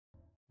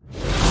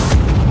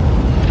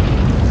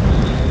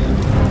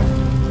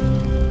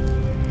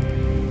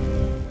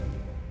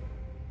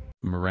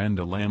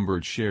Miranda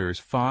Lambert shares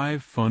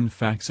 5 fun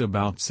facts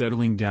about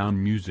Settling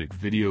Down music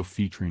video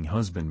featuring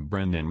husband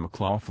Brendan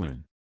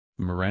McLaughlin.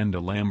 Miranda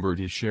Lambert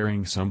is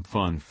sharing some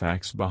fun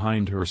facts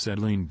behind her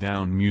Settling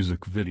Down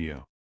music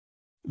video.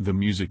 The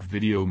music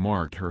video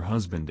marked her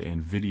husband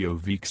and video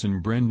vixen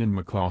Brendan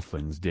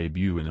McLaughlin's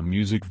debut in a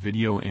music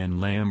video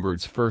and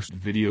Lambert's first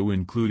video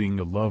including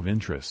a love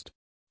interest.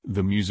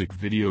 The music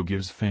video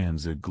gives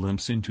fans a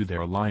glimpse into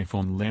their life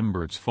on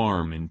Lambert's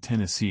farm in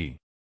Tennessee.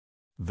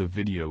 The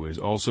video is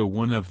also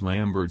one of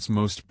Lambert's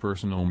most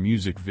personal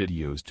music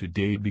videos to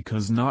date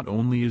because not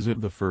only is it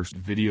the first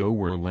video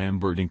where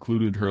Lambert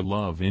included her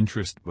love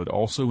interest but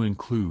also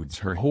includes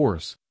her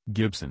horse,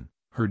 Gibson,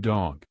 her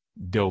dog,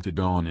 Delta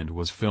Dawn, and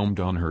was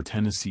filmed on her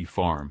Tennessee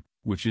farm,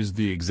 which is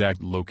the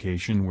exact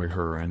location where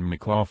her and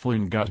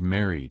McLaughlin got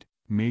married,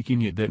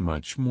 making it that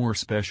much more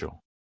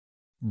special.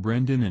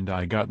 "Brendan and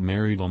I got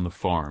married on the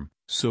farm,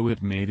 so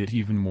it made it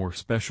even more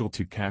special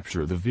to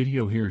capture the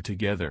video here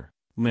together,"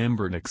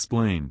 Lambert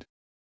explained.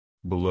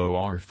 Below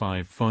are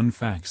 5 fun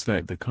facts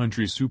that the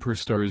country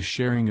superstar is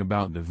sharing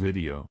about the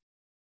video.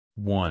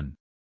 1.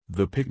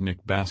 The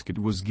picnic basket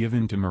was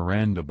given to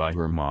Miranda by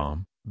her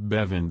mom,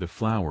 Bev, and the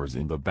flowers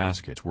in the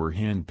basket were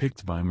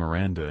hand-picked by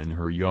Miranda in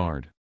her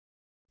yard.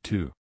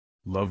 2.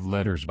 Love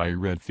Letters by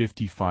Red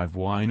 55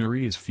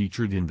 Winery is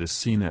featured in the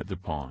scene at the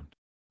pond.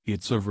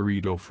 It's a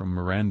Verito from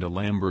Miranda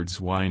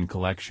Lambert's wine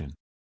collection.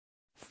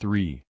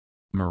 3.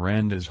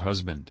 Miranda's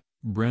husband,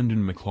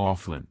 Brendan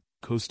McLaughlin,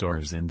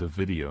 co-stars in the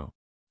video.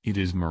 It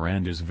is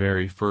Miranda's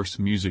very first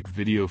music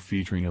video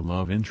featuring a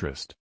love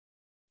interest.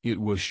 It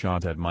was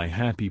shot at my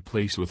happy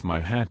place with my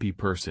happy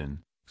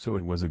person, so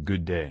it was a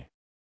good day.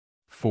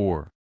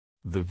 4.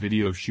 The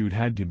video shoot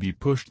had to be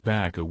pushed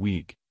back a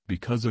week,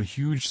 because a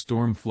huge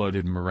storm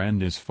flooded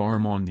Miranda's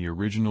farm on the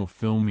original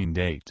filming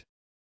date.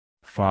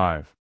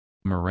 5.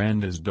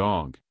 Miranda's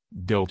dog,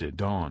 Delta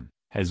Dawn,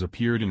 has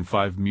appeared in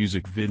 5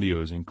 music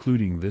videos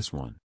including this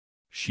one.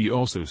 She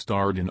also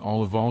starred in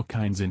All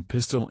Kinds and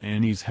Pistol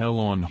Annie's Hell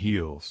on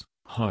Heels,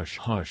 Hush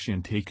Hush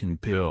and Takin'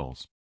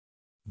 Pills.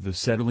 The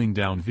Settling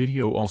Down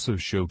video also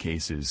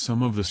showcases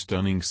some of the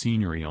stunning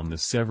scenery on the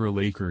several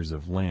acres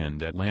of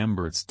land at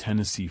Lambert's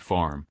Tennessee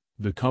farm,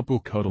 the couple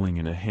cuddling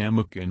in a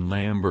hammock and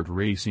Lambert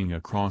racing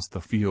across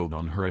the field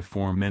on her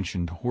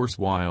aforementioned horse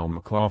while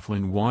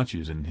McLaughlin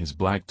watches in his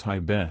black tie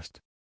best.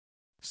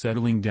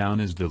 Settling Down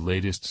is the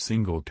latest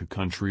single to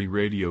country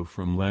radio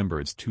from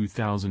Lambert's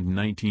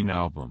 2019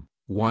 album,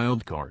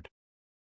 Wildcard.